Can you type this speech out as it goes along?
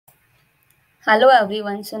Hello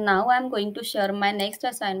everyone. So now I'm going to share my next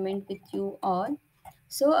assignment with you all.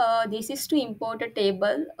 This is to import a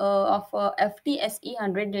table of FTSE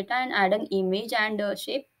 100 data and add an image and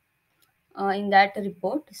shape in that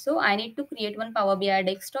report. So I need to create one Power BI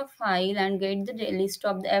desktop file and get the list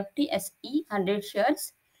of the FTSE 100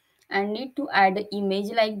 shares and need to add an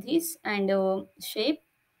image like this and shape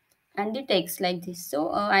and the text like this.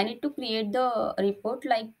 I need to create the report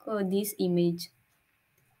like this image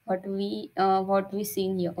what we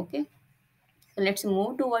seen here. Okay, so let's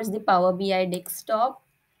move towards the Power BI desktop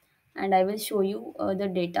and I will show you the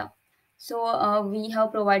data. We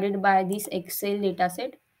have provided by this Excel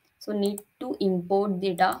dataset. So need to import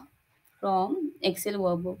data from Excel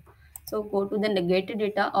workbook. So go to the get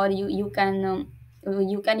data, or you can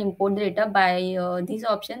import the data by this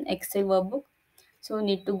option Excel workbook. So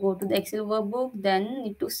need to go to the Excel workbook, then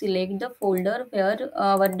need to select the folder where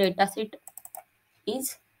our dataset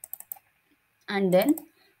is, and then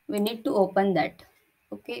we need to open that.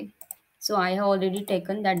 Okay, so I have already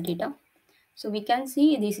taken that data. So we can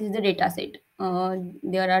see this is the data set.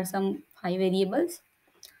 There are some five variables.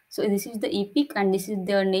 So this is the epic and this is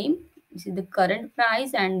their name. This is the current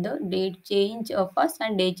price and the date change of first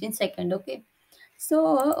and date change second. Okay,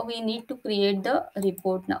 so we need to create the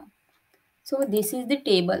report now. So this is the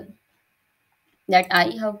table that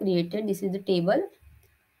I have created. This is the table.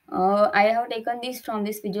 I have taken this from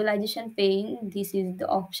this visualization pane. This is the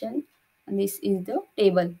option and this is the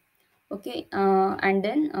table. Okay, and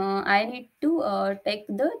then I need to take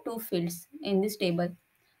the two fields in this table: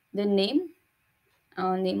 the name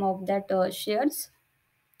of that shares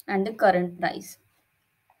and the current price.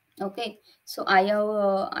 Okay, so I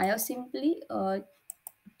have simply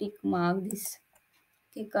tick mark this.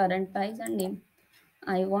 Okay, current price and name.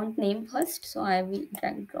 I want name first, so I will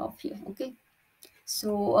drag and drop here. Okay,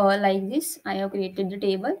 so like this, I have created the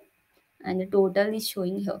table and the total is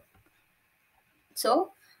showing here.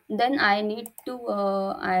 So then I need to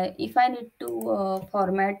if I need to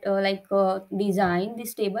format design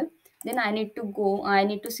this table, then I need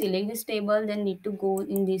to select this table, then need to go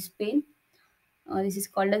in this pane. This is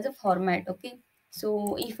called as a format. Okay,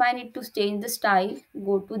 so if I need to change the style,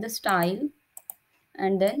 go to the style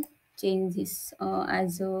and then change this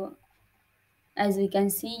as we can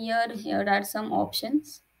see here are some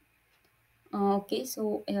options. Okay,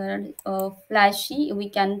 so here flashy we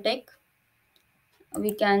can take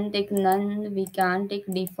none, we can take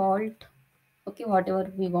default. Okay, whatever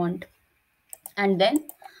we want. And then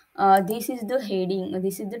this is the heading,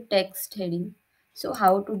 this is the text heading. So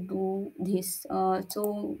how to do this?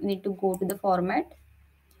 So need to go to the format,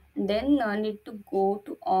 then need to go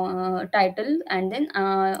to title, and then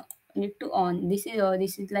need to on. This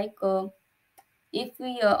is like if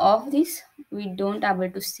we off this, we don't able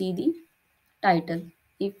to see the title.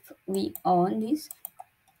 If we on this,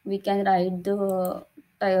 we can write the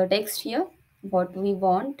text here what we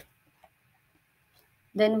want.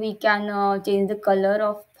 Then we can change the color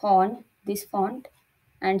of font, this font,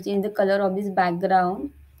 and change the color of this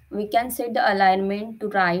background. We can set the alignment to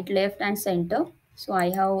right, left, and center. So I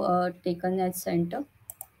have taken as center.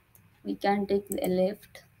 We can take the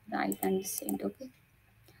left, right, and center. Okay,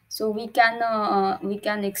 so we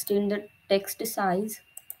can extend the text size.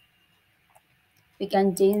 We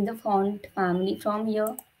can change the font family from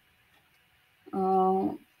here. uh,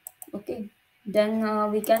 okay,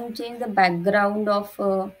 then we can change the background of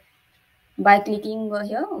by clicking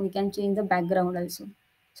here we can change the background also.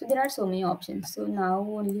 So there are so many options. So now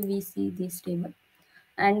only we see this table.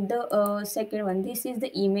 And the second one, this is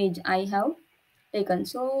the image I have taken.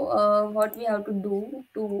 So what we have to do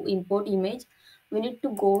to import image, we need to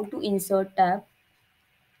go to insert tab.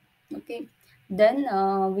 Okay, then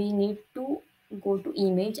we need to go to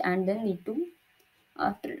image and then need to,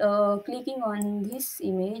 after clicking on this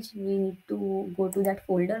image, we need to go to that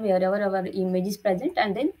folder wherever our image is present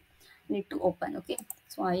and then need to open. Okay,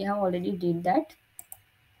 so I have already did that.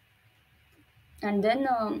 And then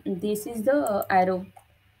this is the arrow.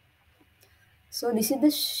 So this is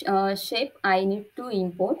the shape I need to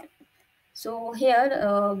import. So here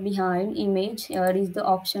behind image, here is the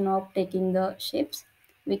option of taking the shapes.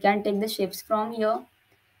 We can take the shapes from here.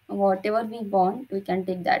 Whatever we want, we can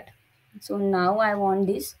take that. So now I want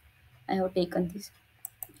this. I have taken this.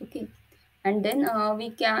 Okay, and then we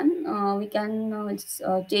can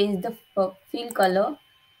change the fill color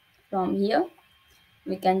from here.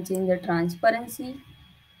 We can change the transparency.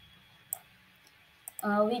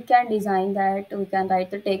 We can design that, we can write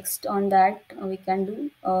the text on that. We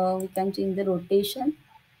can change the rotation.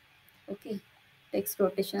 Okay, text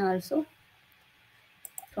rotation also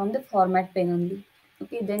from the format pane only.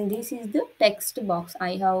 Okay, then this is the text box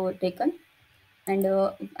I have taken. And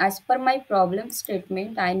as per my problem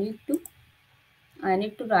statement, I need to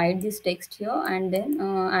write this text here, and then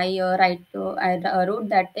I wrote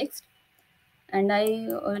that text, and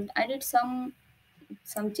I did some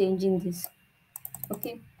change in this.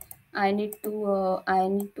 Okay, I need to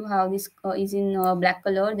have this is in black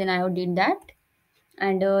color. Then I did that,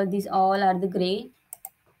 and these all are the gray.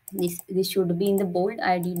 This should be in the bold.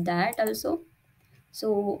 I did that also.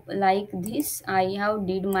 So like this, I have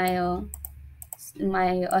did my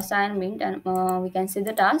assignment, and we can say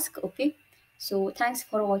the task. Okay, so thanks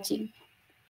for watching.